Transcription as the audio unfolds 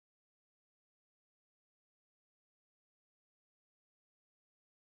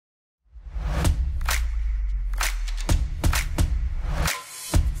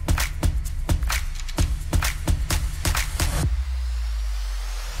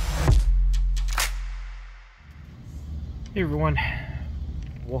Hey everyone,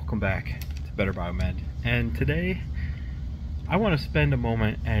 welcome back to Better Biomed. And today I want to spend a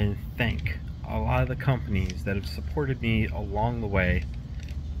moment and thank a lot of the companies that have supported me along the way,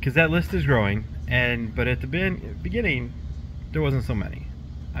 because that list is growing. But at the beginning there wasn't so many.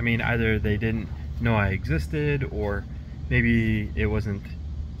 I mean, either they didn't know I existed, or maybe it wasn't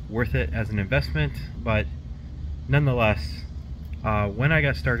worth it as an investment. But nonetheless, when I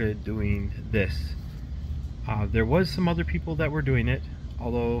got started doing this, there was some other people that were doing it,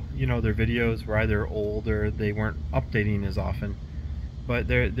 although, you know, their videos were either old or they weren't updating as often. But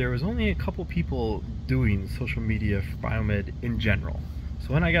there was only a couple people doing social media for Biomed in general.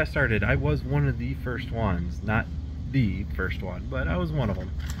 So when I got started, I was one of the first ones. Not the first one, but I was one of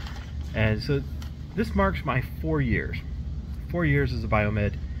them. And so this marks my 4 years. 4 years as a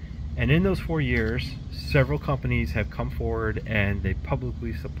Biomed. And in those 4 years, several companies have come forward and they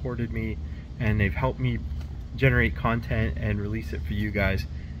publicly supported me, and they've helped me generate content and release it for you guys.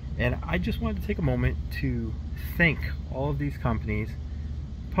 And I just wanted to take a moment to thank all of these companies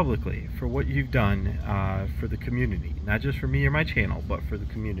publicly for what you've done for the community, not just for me or my channel, but for the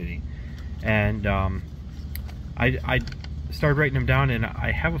community. And I started writing them down, and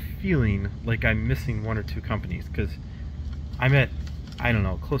I have a feeling like I'm missing one or two companies, because I'm at, I don't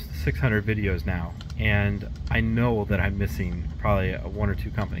know, close to 600 videos now, and I know that I'm missing probably one or two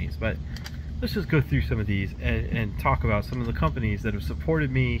companies. But let's just go through some of these and talk about some of the companies that have supported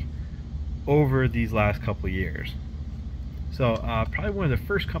me over these last couple of years. So probably one of the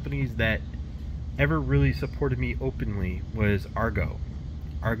first companies that ever really supported me openly was Argo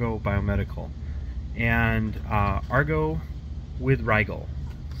Biomedical, and Argo with Rigel.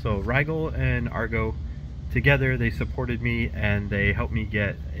 So Rigel and Argo together, they supported me, and they helped me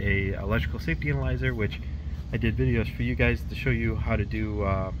get a electrical safety analyzer, which I did videos for you guys to show you how to do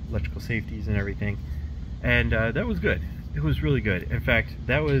electrical safeties and everything. And that was good. It was really good. In fact,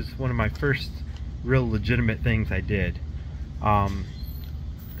 that was one of my first real legitimate things I did.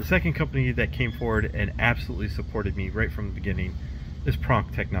 The second company that came forward and absolutely supported me right from the beginning is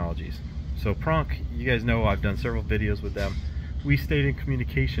Pronk Technologies. So Pronk, you guys know I've done several videos with them. We stayed in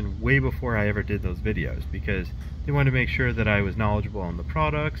communication way before I ever did those videos, because they wanted to make sure that I was knowledgeable on the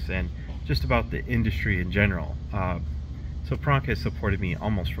products and just about the industry in general. So Pronk has supported me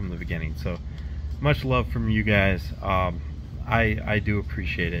almost from the beginning. So much love from you guys. I do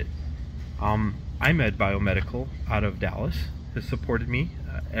appreciate it. Biomed Biomedical out of Dallas has supported me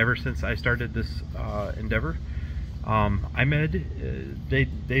ever since I started this endeavor. Biomed,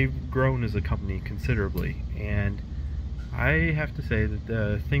 they've grown as a company considerably, and I have to say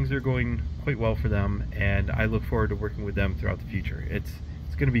that things are going quite well for them, and I look forward to working with them throughout the future. It's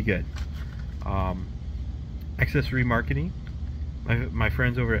going to be good. Excess Remarketing, my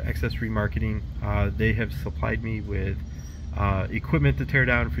friends over at Excess Remarketing, they have supplied me with equipment to tear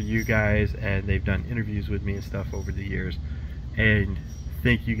down for you guys, and they've done interviews with me and stuff over the years. And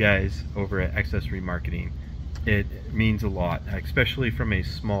thank you guys over at Excess Remarketing. It means a lot, especially from a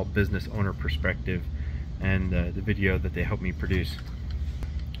small business owner perspective, and the video that they helped me produce.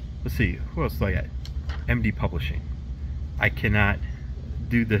 Let's see, who else do I got? MD Publishing. I cannot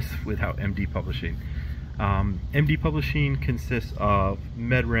do this without MD Publishing. MD Publishing consists of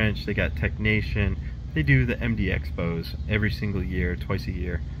MedWrench, they got Technation, they do the MD Expos every single year, twice a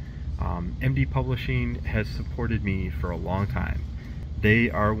year. MD Publishing has supported me for a long time.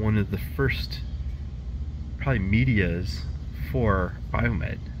 They are one of the first probably medias for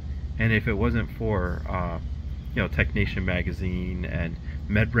Biomed. And if it wasn't for you know, Technation magazine and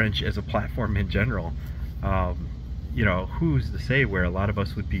MedWrench as a platform in general, you know, who's to say where a lot of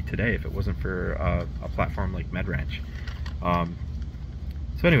us would be today if it wasn't for a platform like MedWrench.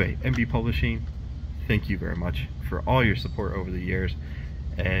 So anyway, MD Publishing, thank you very much for all your support over the years,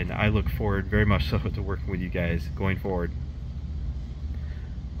 and I look forward very much so to working with you guys going forward.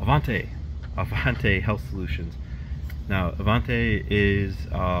 Avante Health Solutions. Now, Avante is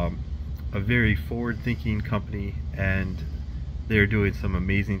a very forward-thinking company, and they're doing some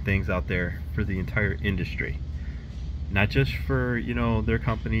amazing things out there for the entire industry. Not just for, you know, their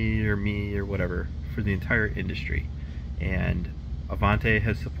company or me or whatever, for the entire industry. And Avante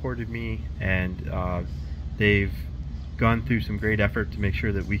has supported me, and they've gone through some great effort to make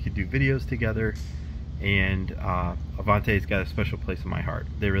sure that we could do videos together. And Avante's got a special place in my heart.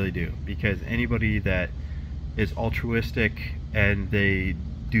 They really do, because anybody that is altruistic and they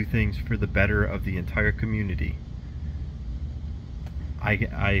do things for the better of the entire community,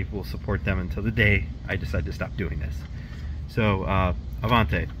 I will support them until the day I decide to stop doing this. So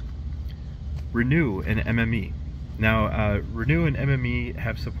Avante, Renew, and MME. Now Renew and MME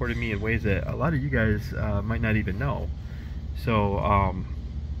have supported me in ways that a lot of you guys might not even know. So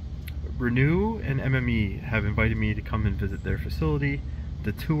Renew and MME have invited me to come and visit their facility,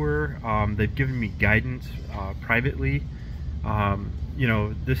 the tour. They've given me guidance privately. You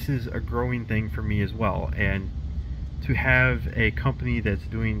know, this is a growing thing for me as well, and to have a company that's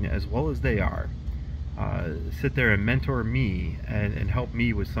doing as well as they are sit there and mentor me and help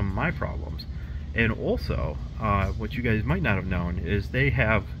me with some of my problems. And also, what you guys might not have known is they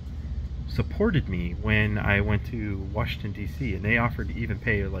have supported me when I went to Washington DC, and they offered to even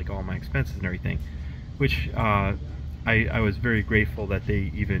pay like all my expenses and everything, which I was very grateful that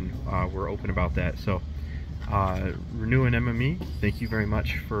they even were open about that. So Renew and MME, thank you very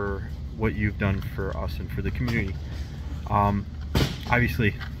much for what you've done for us and for the community.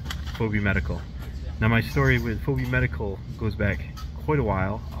 Obviously, Phobie Medical. Now my story with Phobie Medical goes back quite a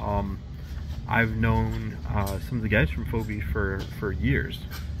while. I've known some of the guys from Phobie for years.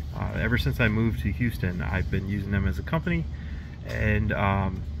 Ever since I moved to Houston, I've been using them as a company, and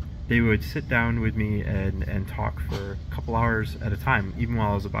they would sit down with me and talk for a couple hours at a time, even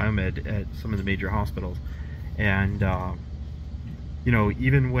while I was a biomed at some of the major hospitals. And you know,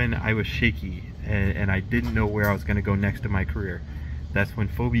 even when I was shaky and I didn't know where I was going to go next in my career, that's when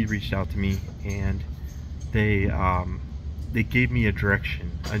Phobie reached out to me, and they gave me a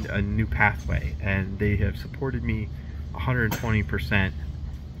direction, a new pathway, and they have supported me 120%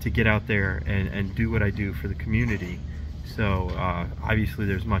 to get out there and do what I do for the community. So obviously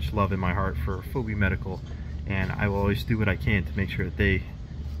there's much love in my heart for Phobie Medical, and I will always do what I can to make sure that they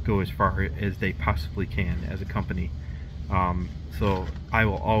go as far as they possibly can as a company. So I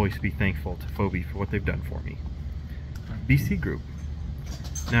will always be thankful to Phobie for what they've done for me. BC Group.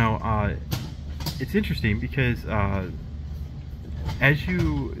 Now it's interesting because as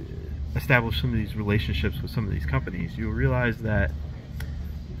you establish some of these relationships with some of these companies, you'll realize that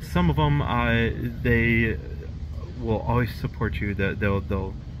some of them, they will always support you.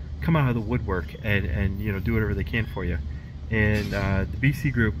 They'll come out of the woodwork and you know, do whatever they can for you. And the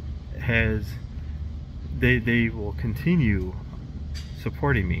BC Group has, they will continue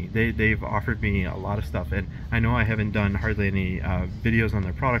supporting me. They've offered me a lot of stuff, and I know I haven't done hardly any videos on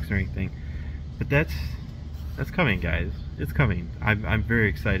their products or anything, but that's coming, guys. It's coming. I'm very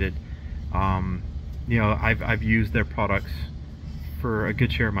excited. You know, I've used their products for a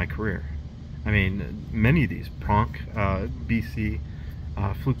good share of my career. I mean, many of these, Pronk, BC,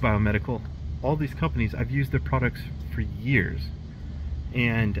 Fluke Biomedical, all these companies, I've used their products for years.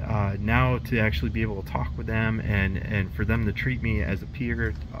 And now to actually be able to talk with them and for them to treat me as a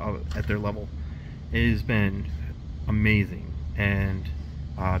peer at their level, it has been amazing. And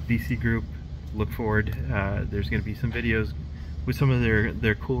BC Group, look forward. There's going to be some videos with some of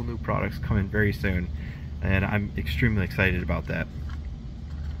their cool new products coming very soon, and I'm extremely excited about that.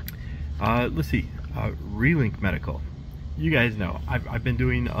 Let's see, Relink Medical. You guys know I've been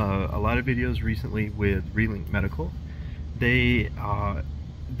doing a lot of videos recently with Relink Medical. They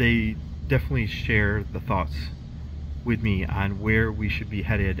definitely share the thoughts with me on where we should be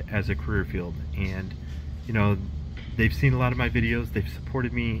headed as a career field, and you know, they've seen a lot of my videos, they've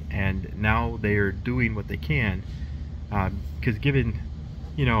supported me, and now they are doing what they can, because given,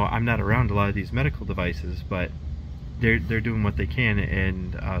 you know, I'm not around a lot of these medical devices, but they're doing what they can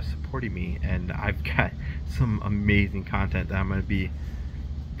and supporting me, and I've got some amazing content that I'm going to be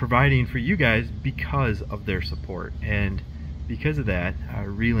providing for you guys because of their support. And because of that,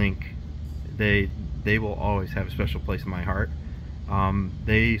 Relink, they will always have a special place in my heart.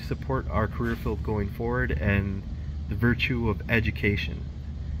 They support our career field going forward and the virtue of education,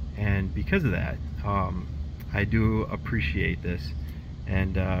 and because of that, I do appreciate this.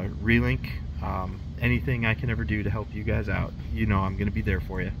 And Relink, anything I can ever do to help you guys out, you know, I'm going to be there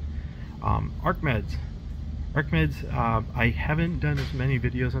for you. ArcMeds, I haven't done as many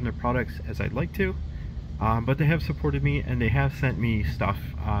videos on their products as I'd like to, but they have supported me, and they have sent me stuff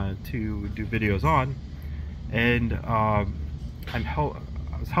to do videos on, and I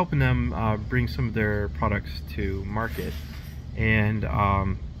was helping them bring some of their products to market, and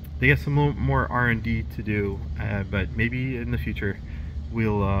they got some more R&D to do, but maybe in the future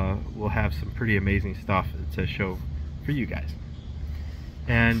we'll have some pretty amazing stuff to show for you guys.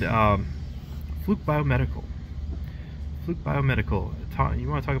 And Fluke Biomedical. Fluke Biomedical, you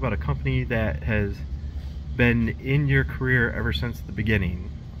want to talk about a company that has been in your career ever since the beginning.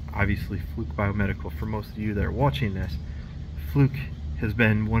 Obviously, Fluke Biomedical, for most of you that are watching this, Fluke has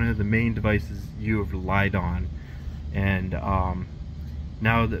been one of the main devices you have relied on. And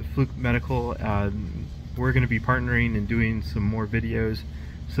now that Fluke Medical, we're going to be partnering and doing some more videos,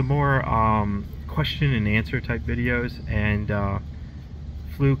 some more question and answer type videos, and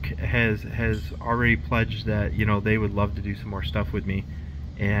Fluke has already pledged that, you know, they would love to do some more stuff with me,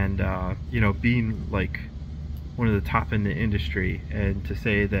 and you know, being like one of the top in the industry, and to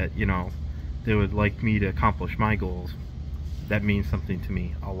say that, you know, they would like me to accomplish my goals, that means something to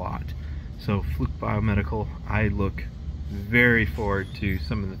me a lot. So Fluke Biomedical, I look very forward to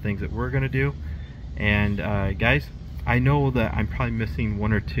some of the things that we're going to do. And guys, I know that I'm probably missing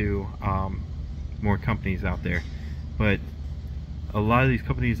one or two more companies out there, but a lot of these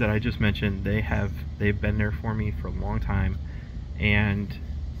companies that I just mentioned, they've been there for me for a long time. And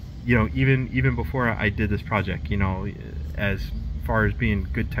you know, even before I did this project, you know, as far as being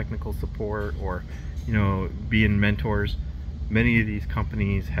good technical support, or, you know, being mentors, many of these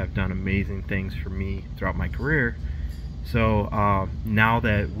companies have done amazing things for me throughout my career. So now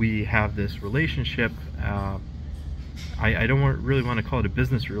that we have this relationship, I don't really want to call it a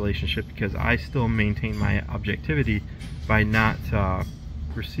business relationship, because I still maintain my objectivity by not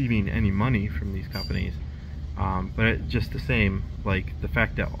receiving any money from these companies. But just the same, like the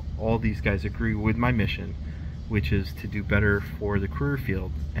fact that all these guys agree with my mission, which is to do better for the career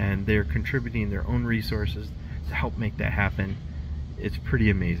field, and they're contributing their own resources to help make that happen, it's pretty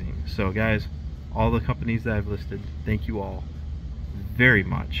amazing. So guys, all the companies that I've listed, thank you all very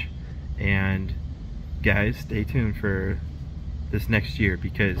much. And guys, stay tuned for this next year,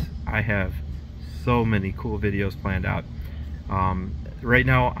 because I have so many cool videos planned out. Right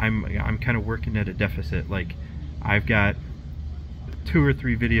now I'm kind of working at a deficit. Like, I've got 2 or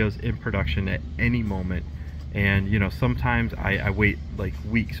 3 videos in production at any moment, and you know, sometimes I wait like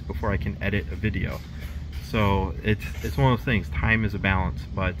weeks before I can edit a video. So it's one of those things. Time is a balance,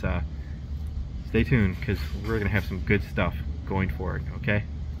 but stay tuned, because we're gonna have some good stuff going forward. Okay,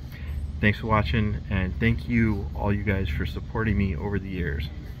 thanks for watching, and thank you all you guys for supporting me over the years.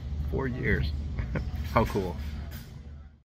 4 years. How cool.